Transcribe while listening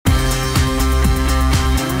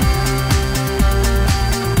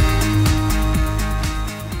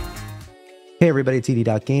Hey everybody, it's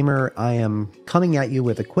ED.Gamer. I am coming at you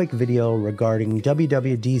with a quick video regarding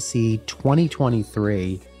WWDC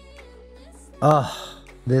 2023.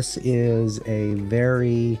 This is a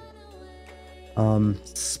very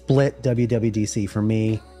split WWDC for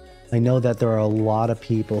me. I know that there are a lot of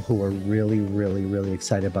people who are really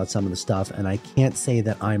excited about some of the stuff, and I can't say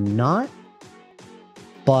that I'm not,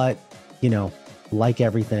 but you know, like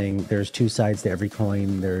everything, there's two sides to every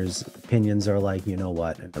coin. There's opinions are like, you know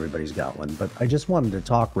what, and everybody's got one. But I just wanted to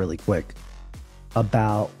talk really quick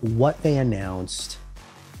about what they announced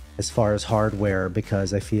as far as hardware,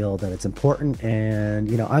 because I feel that it's important.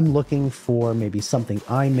 And, you know, I'm looking for maybe something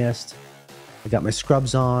I missed. I got my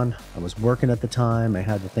scrubs on. I was working at the time. I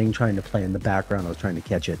had the thing trying to play in the background. I was trying to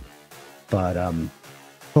catch it. But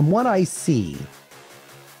from what I see,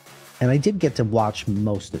 and I did get to watch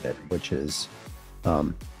most of it, which is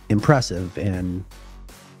impressive, and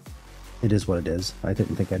it is what it is. I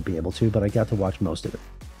didn't think I'd be able to, but I got to watch most of it.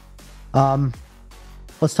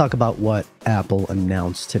 Let's talk about what Apple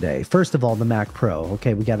announced today. First of all, the Mac Pro.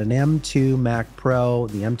 Okay, we got an M2 Mac Pro,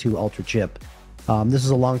 the M2 Ultra chip. This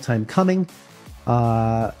is a long time coming.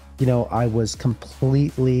 You know, I was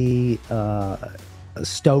completely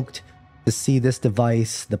stoked to see this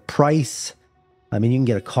device. The price, I mean, you can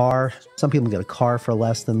get a car. Some people get a car for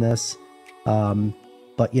less than this.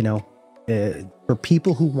 But you know, for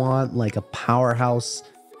people who want like a powerhouse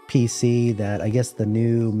PC that I guess the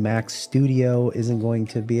new Mac Studio isn't going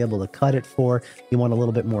to be able to cut it for, you want a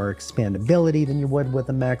little bit more expandability than you would with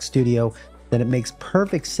a Mac Studio, then it makes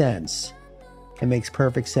perfect sense. It makes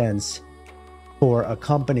perfect sense for a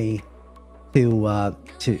company to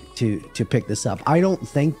pick this up. I don't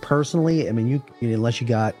think personally, I mean, unless you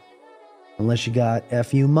got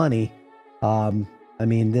FU money, I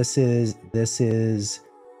mean, this is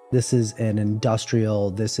an industrial,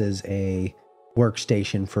 this is a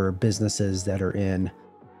workstation for businesses that are in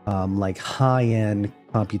like high-end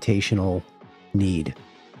computational need.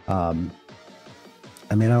 I mean,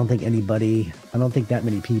 I don't think that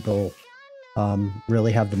many people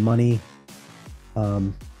really have the money,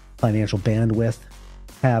 financial bandwidth,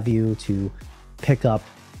 have you, to pick up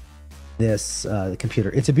this computer.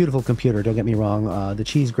 It's a beautiful computer, don't get me wrong. The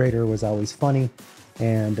cheese grater was always funny,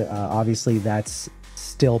 and obviously that's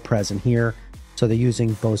still present here. So they're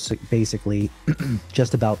using both basically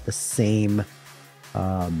just about the same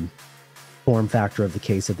form factor of the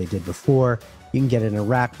case that they did before. You can get it in a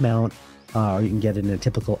rack mount, or you can get it in a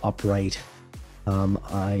typical upright.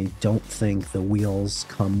 I don't think the wheels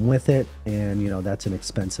come with it, and you know, that's an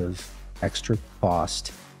expensive extra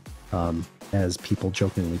cost. As people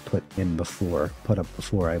jokingly put up before.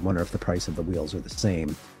 I wonder if the price of the wheels are the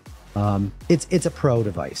same. It's a pro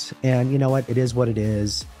device, and you know what? It is what it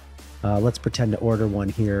is. Let's pretend to order one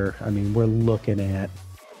here. I mean, we're looking at,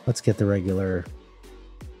 let's get the regular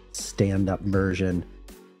stand-up version.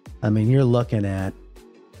 I mean, you're looking at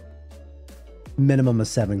minimum of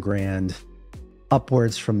 $7 grand,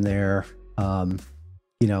 upwards from there. You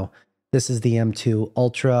know, this is the M2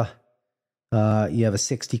 Ultra. You have a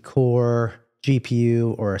 60-core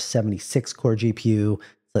GPU or a 76-core GPU.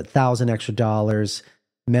 It's $1,000 extra.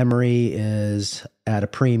 Memory is at a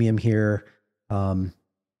premium here.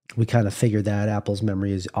 We kind of figured that Apple's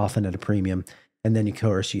memory is often at a premium. And then, of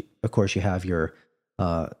course, you have your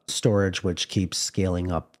storage, which keeps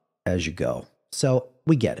scaling up as you go. So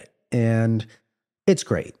we get it. And it's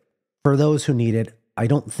great. For those who need it, I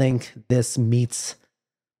don't think this meets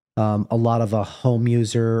a lot of a home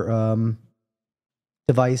user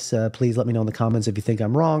device. Please let me know in the comments if you think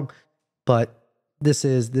I'm wrong, but this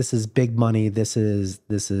is big money. This is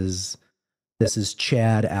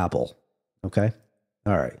Chad Apple. Okay.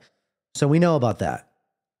 All right. So we know about that.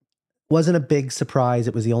 Wasn't a big surprise.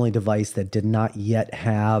 It was the only device that did not yet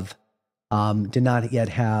have a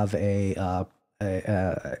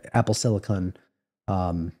Apple Silicon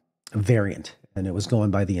variant, and it was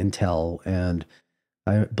going by the Intel, and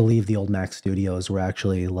I believe the old Mac Studios were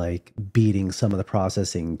actually like beating some of the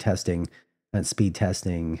processing testing and speed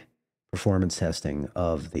testing, performance testing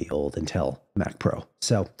of the old Intel Mac Pro.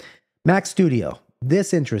 So Mac Studio,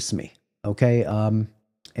 this interests me. Okay.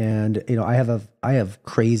 And you know, I have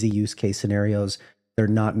crazy use case scenarios. They're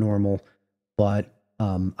not normal, but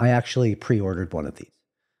I actually pre-ordered one of these.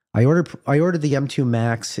 I ordered the M2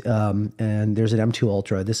 Max, and there's an M2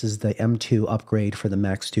 Ultra. This is the M2 upgrade for the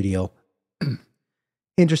Mac Studio.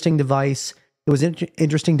 Interesting device. It was an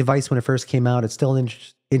interesting device when it first came out. It's still an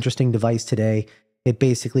interesting device today. It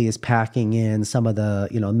basically is packing in some of the,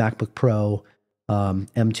 you know, MacBook Pro,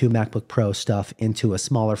 M2 MacBook Pro stuff into a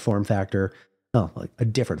smaller form factor. No, like a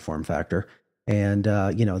different form factor. And,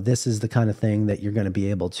 you know, this is the kind of thing that you're going to be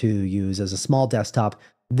able to use as a small desktop.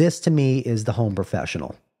 This to me is the home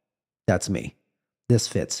professional. That's me. This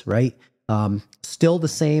fits, right? Still the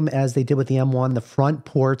same as they did with the M1. The front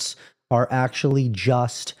ports are actually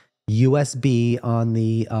just USB on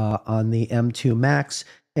the M2 Max,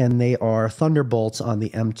 and they are Thunderbolts on the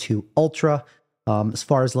M2 Ultra. As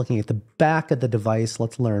far as looking at the back of the device,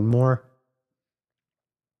 let's learn more.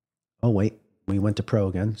 Oh, wait, we went to Pro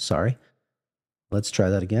again. Sorry. Let's try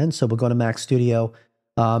that again. So we'll go to Mac Studio.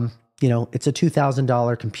 You know, it's a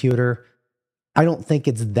 $2,000 computer. I don't think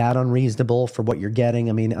it's that unreasonable for what you're getting.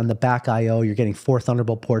 I mean, on the back I/O, you're getting 4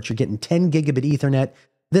 Thunderbolt ports. You're getting 10 gigabit Ethernet.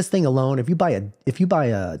 This thing alone, if you buy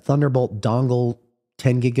a Thunderbolt dongle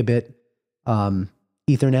 10 gigabit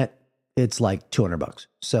Ethernet, it's like $200.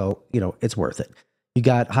 So, you know, it's worth it. You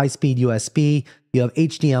got high-speed USB. You have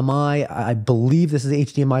HDMI. I believe this is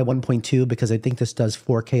HDMI 1.2 because I think this does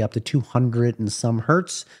 4K up to 200 and some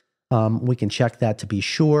hertz. We can check that to be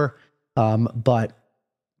sure. But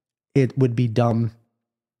it would be dumb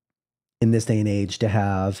in this day and age to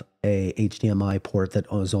have a HDMI port that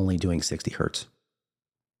is only doing 60 hertz.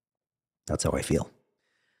 That's how I feel.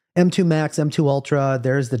 M2 Max, M2 Ultra,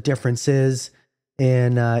 there's the differences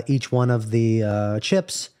in each one of the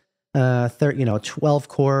chips. 12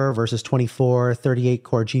 core versus 24, 38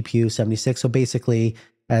 core GPU, 76. So basically,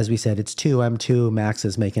 as we said, it's 2 M2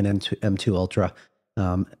 Maxes making M2 Ultra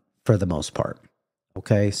for the most part.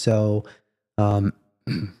 Okay, so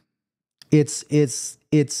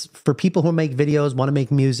it's for people who make videos, want to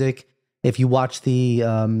make music. If you watch the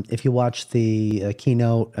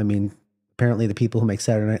keynote, I mean, apparently the people who make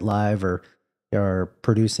Saturday Night Live are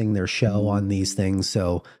producing their show on these things,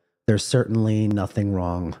 so there's certainly nothing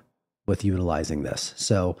wrong with utilizing this.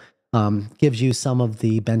 So gives you some of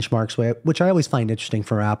the benchmarks, which I always find interesting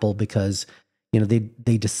for Apple because, you know,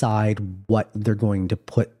 they decide what they're going to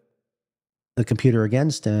put the computer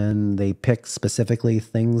against, and they pick specifically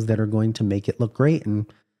things that are going to make it look great, and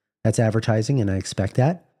that's advertising, and I expect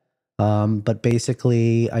that. But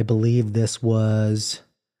basically, I believe this was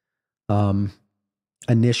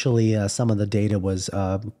initially some of the data was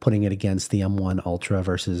putting it against the M1 Ultra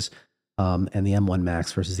versus and the M1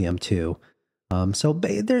 Max versus the M2. So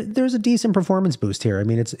there's a decent performance boost here. I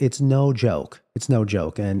mean, it's no joke. It's no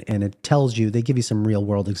joke, and it tells you, they give you some real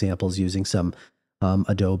world examples using some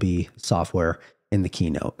Adobe software in the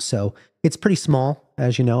keynote. So it's pretty small,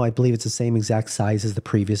 as you know. I believe it's the same exact size as the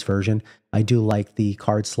previous version. I do like the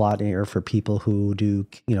card slot here for people who do,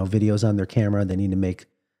 you know, videos on their camera. They need to make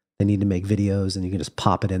videos, and you can just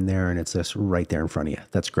pop it in there, and it's just right there in front of you.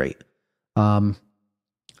 That's great.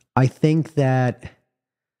 I think that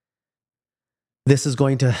this is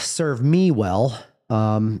going to serve me well.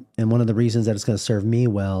 And one of the reasons that it's going to serve me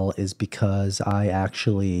well is because I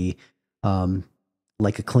actually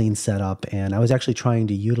like a clean setup, and I was actually trying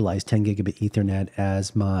to utilize 10 gigabit Ethernet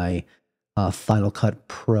as my Final Cut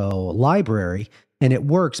Pro library, and it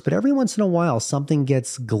works. But every once in a while, something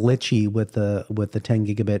gets glitchy with the 10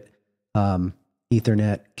 gigabit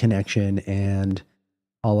Ethernet connection, and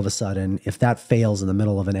all of a sudden, if that fails in the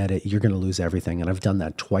middle of an edit, you're going to lose everything. And I've done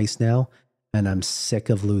that twice now, and I'm sick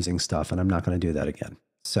of losing stuff, and I'm not going to do that again.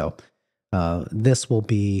 So this will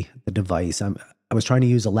be the device. I was trying to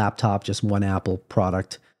use a laptop, just one Apple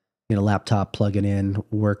product, you know, laptop, plug it in,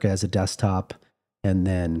 work as a desktop, and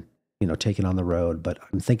then, you know, take it on the road. But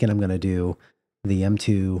I'm thinking I'm going to do the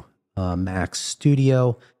M2 Max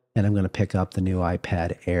Studio, and I'm going to pick up the new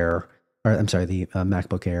iPad Air, or I'm sorry, the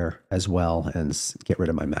MacBook Air as well, and get rid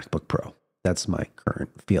of my MacBook Pro. That's my current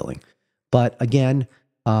feeling. But again,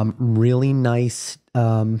 really nice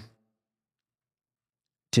to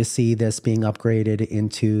see this being upgraded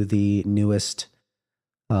into the newest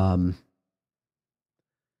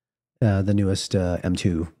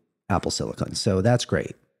M2 Apple Silicon. So that's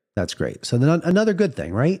great. That's great. So then another good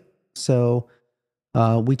thing, right? So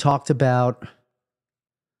we talked about,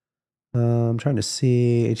 I'm trying to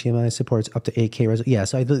see, HDMI supports up to 8K resolution. Yeah,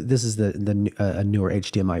 so this is a newer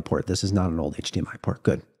HDMI port. This is not an old HDMI port.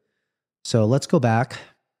 Good. So let's go back.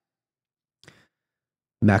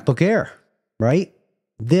 MacBook Air, right?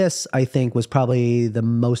 This, I think, was probably the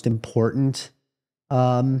most important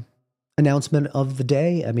announcement of the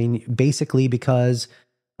day. I mean, basically because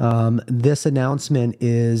this announcement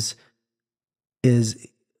is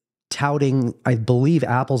touting, I believe,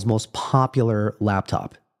 Apple's most popular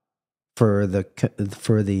laptop for the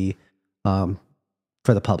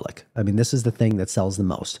public. I mean, this is the thing that sells the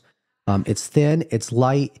most. It's thin, it's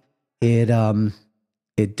light, it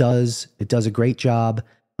does a great job.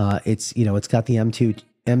 It's got the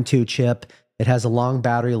M2 chip. It has a long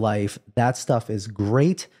battery life. That stuff is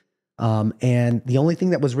great. And the only thing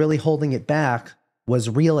that was really holding it back was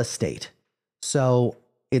real estate. So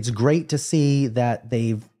it's great to see that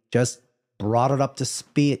they've just brought it up to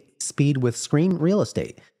speed with screen real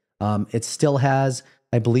estate. It still has,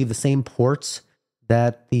 I believe, the same ports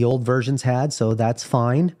that the old versions had, so that's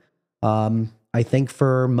fine. I think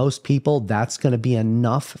for most people, that's going to be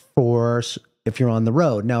enough for if you're on the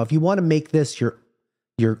road. Now, if you want to make this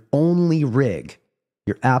your only rig,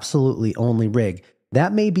 your absolutely only rig,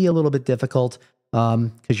 that may be a little bit difficult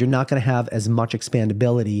because you're not going to have as much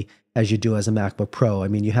expandability as you do as a MacBook Pro. I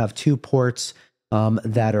mean, you have two ports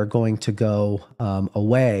that are going to go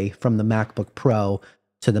away from the MacBook Pro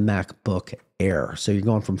to the MacBook Air. So you're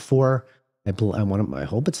going from four. I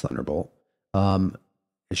hope it's Thunderbolt.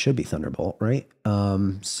 It should be Thunderbolt, right?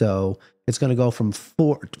 So it's going to go from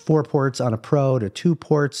four ports on a Pro to two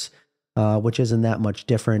ports, which isn't that much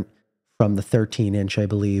different from the 13-inch, I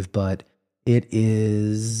believe. But it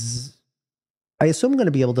is, I assume I'm going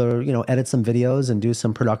to be able to, edit some videos and do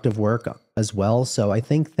some productive work as well. So I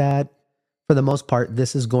think that for the most part,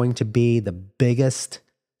 this is going to be the biggest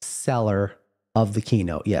seller of the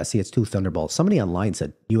keynote. Yeah, see, it's two Thunderbolts. Somebody online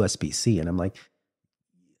said USB-C, and I'm like,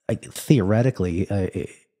 theoretically,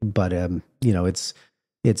 but it's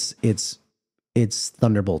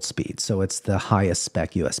Thunderbolt speed, so it's the highest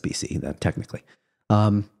spec USB-C then technically.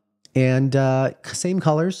 And same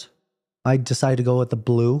colors. I decided to go with the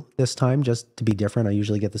blue this time just to be different. I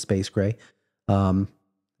usually get the space gray. Is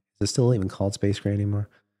it still even called space gray anymore?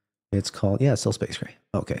 It's called, yeah, it's still space gray.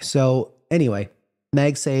 Okay, so anyway,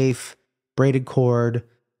 MagSafe, braided cord,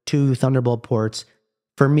 two Thunderbolt ports.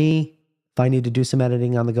 For me, if I need to do some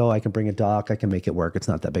editing on the go, I can bring a dock. I can make it work. It's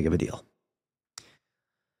not that big of a deal.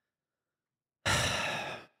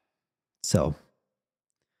 So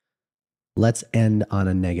let's end on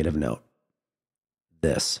a negative note.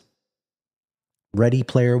 This. Ready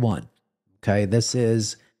Player One. Okay, this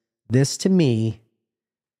to me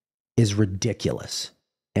is ridiculous.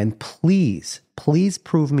 And please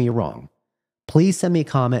prove me wrong. Please send me a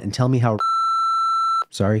comment and tell me how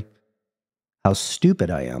stupid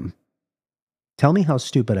I am. Tell me how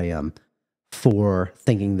stupid I am for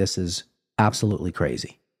thinking this is absolutely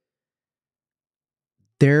crazy.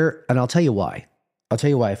 And I'll tell you why. I'll tell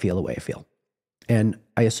you why I feel the way I feel. And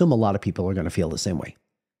I assume a lot of people are going to feel the same way.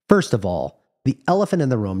 First of all, the elephant in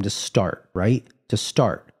the room to start, right? To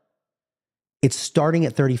start, it's starting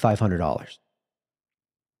at $3,500.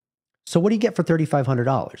 So what do you get for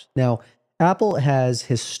 $3,500? Now, Apple has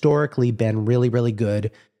historically been really, really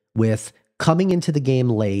good with coming into the game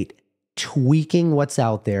late, tweaking what's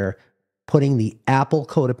out there, putting the Apple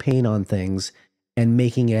coat of paint on things, and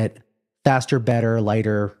making it faster, better,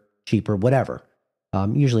 lighter, cheaper, whatever.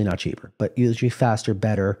 Usually not cheaper, but usually faster,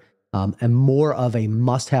 better, and more of a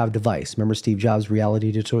must-have device. Remember Steve Jobs'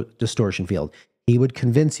 reality distortion field? He would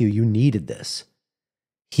convince you needed this.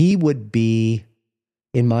 He would be,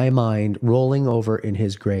 in my mind, rolling over in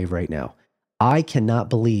his grave right now. I cannot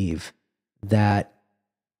believe that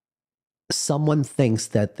someone thinks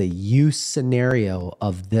that the use scenario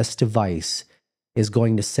of this device is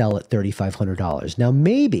going to sell at $3,500. Now,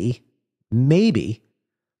 maybe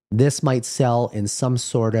this might sell in some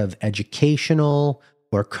sort of educational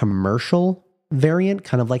or commercial variant,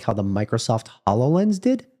 kind of like how the Microsoft HoloLens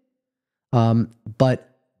did.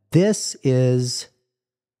 But this is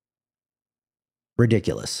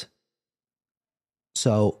ridiculous.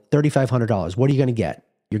 So $3,500, what are you going to get?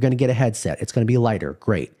 You're going to get a headset. It's going to be lighter.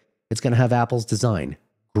 Great. It's going to have Apple's design.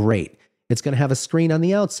 Great. It's going to have a screen on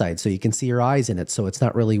the outside so you can see your eyes in it, so it's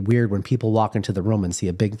not really weird when people walk into the room and see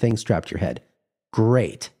a big thing strapped to your head.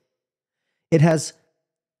 Great. It has,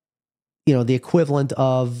 the equivalent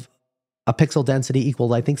of a pixel density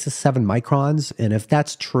equal, I think, to 7 microns. And if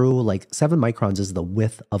that's true, like 7 microns is the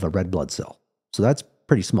width of a red blood cell. So that's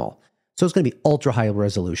pretty small. So it's going to be ultra high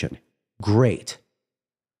resolution. Great.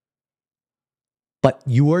 But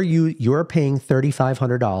you're paying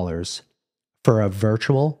 $3,500 for a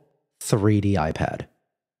virtual 3D iPad.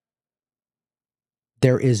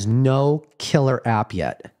 There is no killer app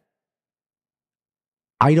yet.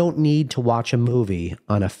 I don't need to watch a movie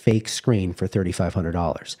on a fake screen for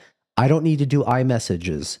 $3,500. I don't need to do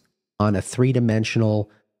iMessages on a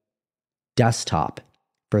 3-dimensional desktop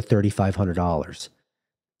for $3,500.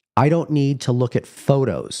 I don't need to look at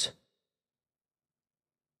photos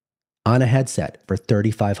on a headset for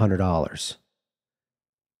 $3,500.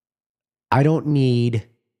 I don't need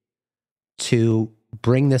to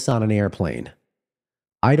bring this on an airplane.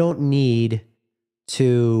 I don't need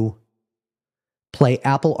to play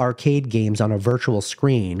Apple Arcade games on a virtual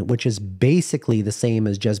screen, which is basically the same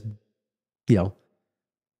as just,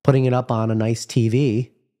 putting it up on a nice TV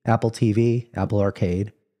Apple TV, Apple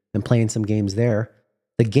Arcade, and playing some games there.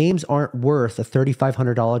 The games aren't worth a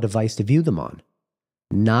 $3,500 device to view them on.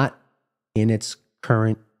 Not in its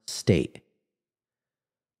current state.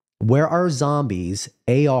 Where are zombies,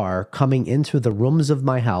 AR, coming into the rooms of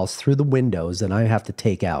my house through the windows that I have to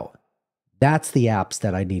take out? That's the apps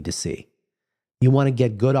that I need to see. You want to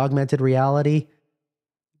get good augmented reality?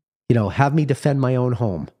 You know, have me defend my own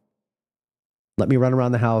home. Let me run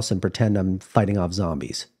around the house and pretend I'm fighting off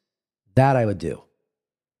zombies. That I would do.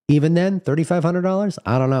 Even then, $3,500?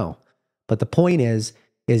 I don't know. But the point is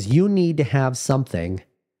you need to have something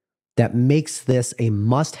that makes this a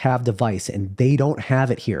must-have device, and they don't have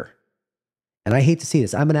it here. And I hate to see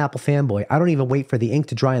this. I'm an Apple fanboy. I don't even wait for the ink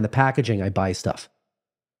to dry in the packaging. I buy stuff.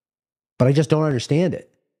 But I just don't understand it.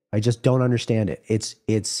 I just don't understand it. It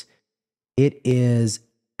is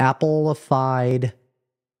Apple-ified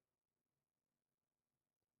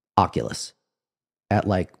Oculus at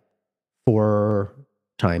like 4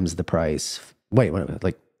 times the price. Wait,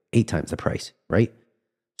 like 8 times the price, right?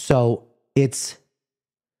 So it's,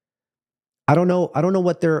 I don't know I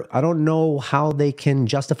don't know how they can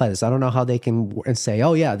justify this. I don't know how they can say,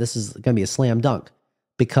 oh yeah, this is going to be a slam dunk.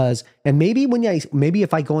 Because, and maybe maybe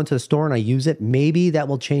if I go into the store and I use it, maybe that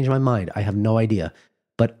will change my mind. I have no idea.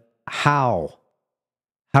 But how?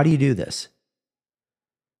 How do you do this?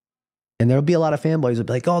 And there'll be a lot of fanboys who'll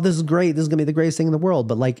be like, oh, this is great. This is going to be the greatest thing in the world.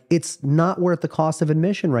 But like, it's not worth the cost of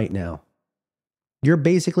admission right now. You're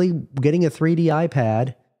basically getting a 3D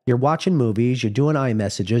iPad. You're watching movies. You're doing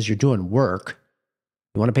iMessages. You're doing work.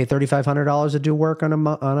 You want to pay $3,500 to do work on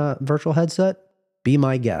a virtual headset? Be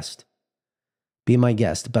my guest. Be my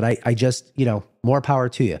guest. But I just, you know, more power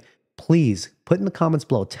to you. Please put in the comments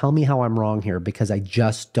below. Tell me how I'm wrong here, because I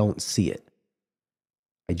just don't see it.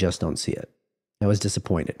 I just don't see it. I was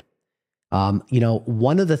disappointed. You know,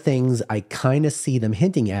 one of the things I kind of see them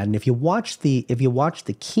hinting at, and if you watch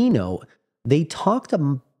the keynote, they talked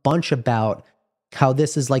a bunch about how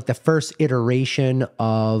this is like the first iteration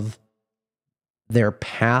of their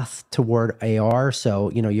path toward AR. So,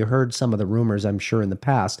 you know, you heard some of the rumors, I'm sure, in the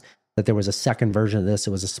past that there was a second version of this.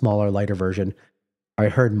 It was a smaller, lighter version. I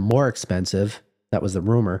heard more expensive. That was the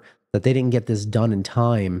rumor, that they didn't get this done in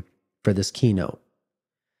time for this keynote.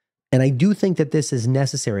 And I do think that this is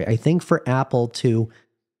necessary. I think for Apple to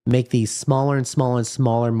make these smaller and smaller and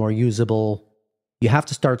smaller, more usable, you have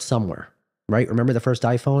to start somewhere, right? Remember the first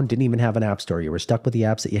iPhone didn't even have an app store. You were stuck with the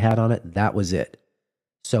apps that you had on it. That was it.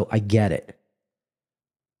 So I get it.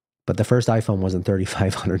 But the first iPhone wasn't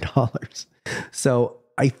 $3,500. So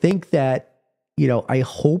I think that, you know, I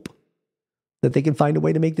hope that they can find a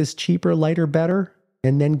way to make this cheaper, lighter, better,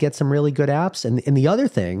 and then get some really good apps. And the other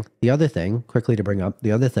thing, quickly to bring up,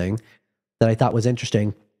 the other thing that I thought was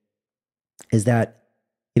interesting is that,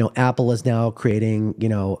 you know, Apple is now creating, you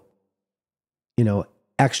know,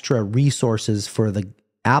 extra resources for the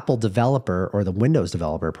Apple developer, or the Windows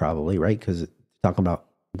developer probably, right? Because it's talking about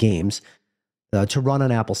games, to run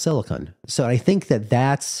on Apple Silicon. So I think that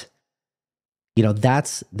that's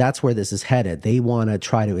where this is headed. They want to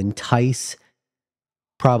try to entice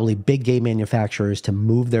probably big game manufacturers to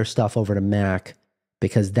move their stuff over to Mac,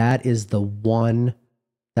 because that is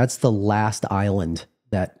that's the last island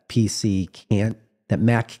that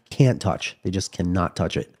Mac can't touch. They just cannot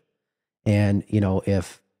touch it. And, you know,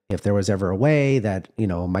 if there was ever a way that, you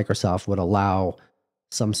know, Microsoft would allow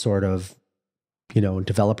some sort of, you know,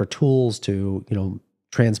 developer tools to, you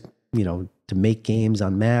know, to make games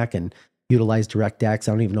on Mac and utilize DirectX,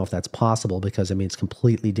 I don't even know if that's possible, because I mean, it's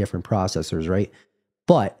completely different processors, right?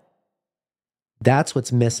 But that's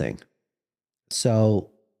what's missing. So,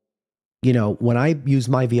 you know, when I use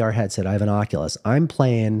my VR headset, I have an Oculus. I'm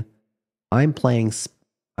playing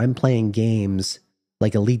games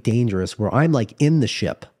like Elite Dangerous, where I'm like in the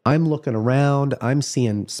ship. I'm looking around. I'm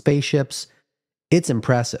seeing spaceships. It's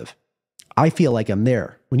impressive. I feel like I'm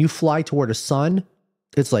there. When you fly toward a sun,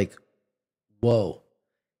 it's like, whoa.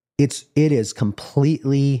 It is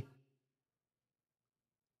completely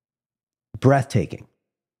breathtaking.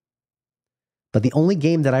 But the only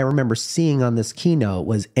game that I remember seeing on this keynote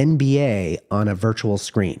was NBA on a virtual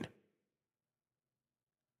screen.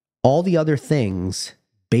 All the other things,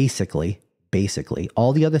 basically,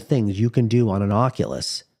 all the other things you can do on an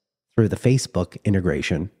Oculus through the Facebook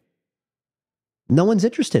integration, no one's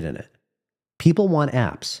interested in it. People want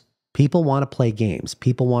apps. People want to play games.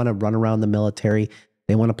 People want to run around the military.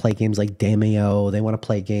 They want to play games like Demeo. They want to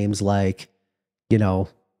play games like, you know,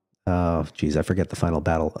 geez, I forget the final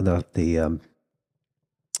battle,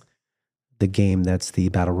 the game that's the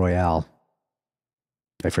battle royale.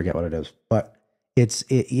 I forget what it is, but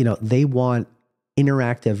you know, they want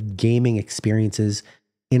interactive gaming experiences.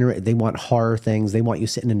 they want horror things. They want you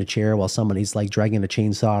sitting in a chair while somebody's like dragging a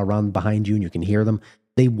chainsaw around behind you and you can hear them.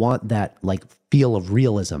 They want that like feel of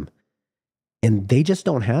realism. And they just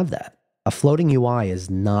don't have that. A floating UI is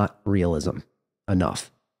not realism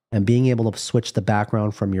enough. And being able to switch the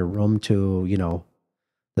background from your room to, you know,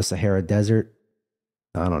 the Sahara Desert,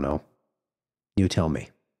 I don't know. You tell me.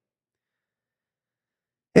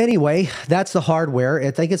 Anyway, that's the hardware.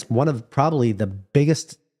 I think it's one of probably the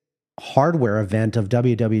biggest hardware event of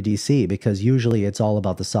WWDC, because usually it's all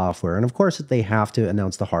about the software. And of course, they have to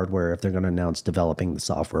announce the hardware if they're going to announce developing the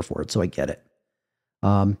software for it. So I get it.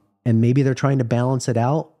 And maybe they're trying to balance it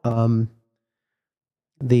out.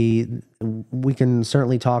 We can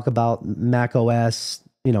certainly talk about Mac OS,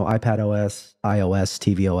 you know, iPad OS, iOS,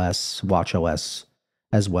 tvOS, watchOS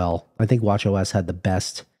as well. I think watchOS had the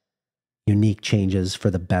best unique changes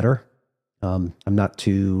for the better. I'm not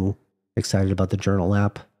too excited about the journal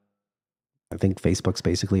app. I think Facebook's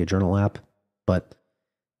basically a journal app, but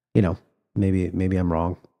you know, maybe I'm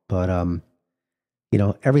wrong. But you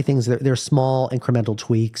know, everything's they're small incremental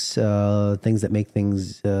tweaks, things that make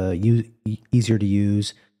things easier to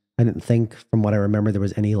use. I didn't think, from what I remember, there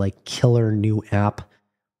was any like killer new app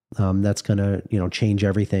that's gonna, you know, change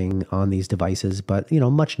everything on these devices. But you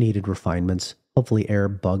know, much needed refinements. Hopefully, Air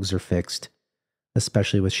bugs are fixed,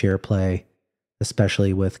 especially with SharePlay,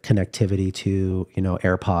 especially with connectivity to, you know,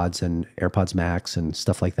 AirPods and AirPods Max and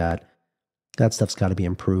stuff like that. That stuff's got to be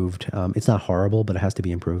improved. It's not horrible, but it has to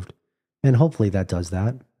be improved. And hopefully that does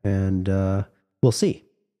that. And we'll see.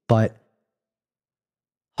 But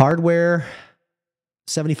hardware,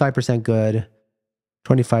 75% good,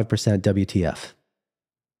 25% WTF.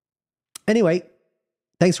 Anyway,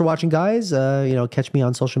 thanks for watching, guys. You know, catch me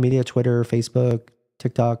on social media, Twitter, Facebook,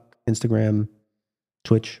 TikTok, Instagram,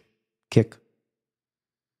 Twitch, Kick,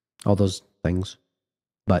 all those things.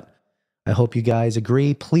 But I hope you guys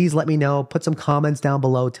agree. Please let me know. Put some comments down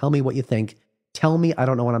below. Tell me what you think. Tell me I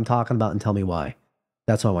don't know what I'm talking about and tell me why.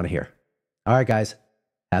 That's what I want to hear. All right, guys.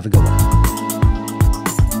 Have a good one.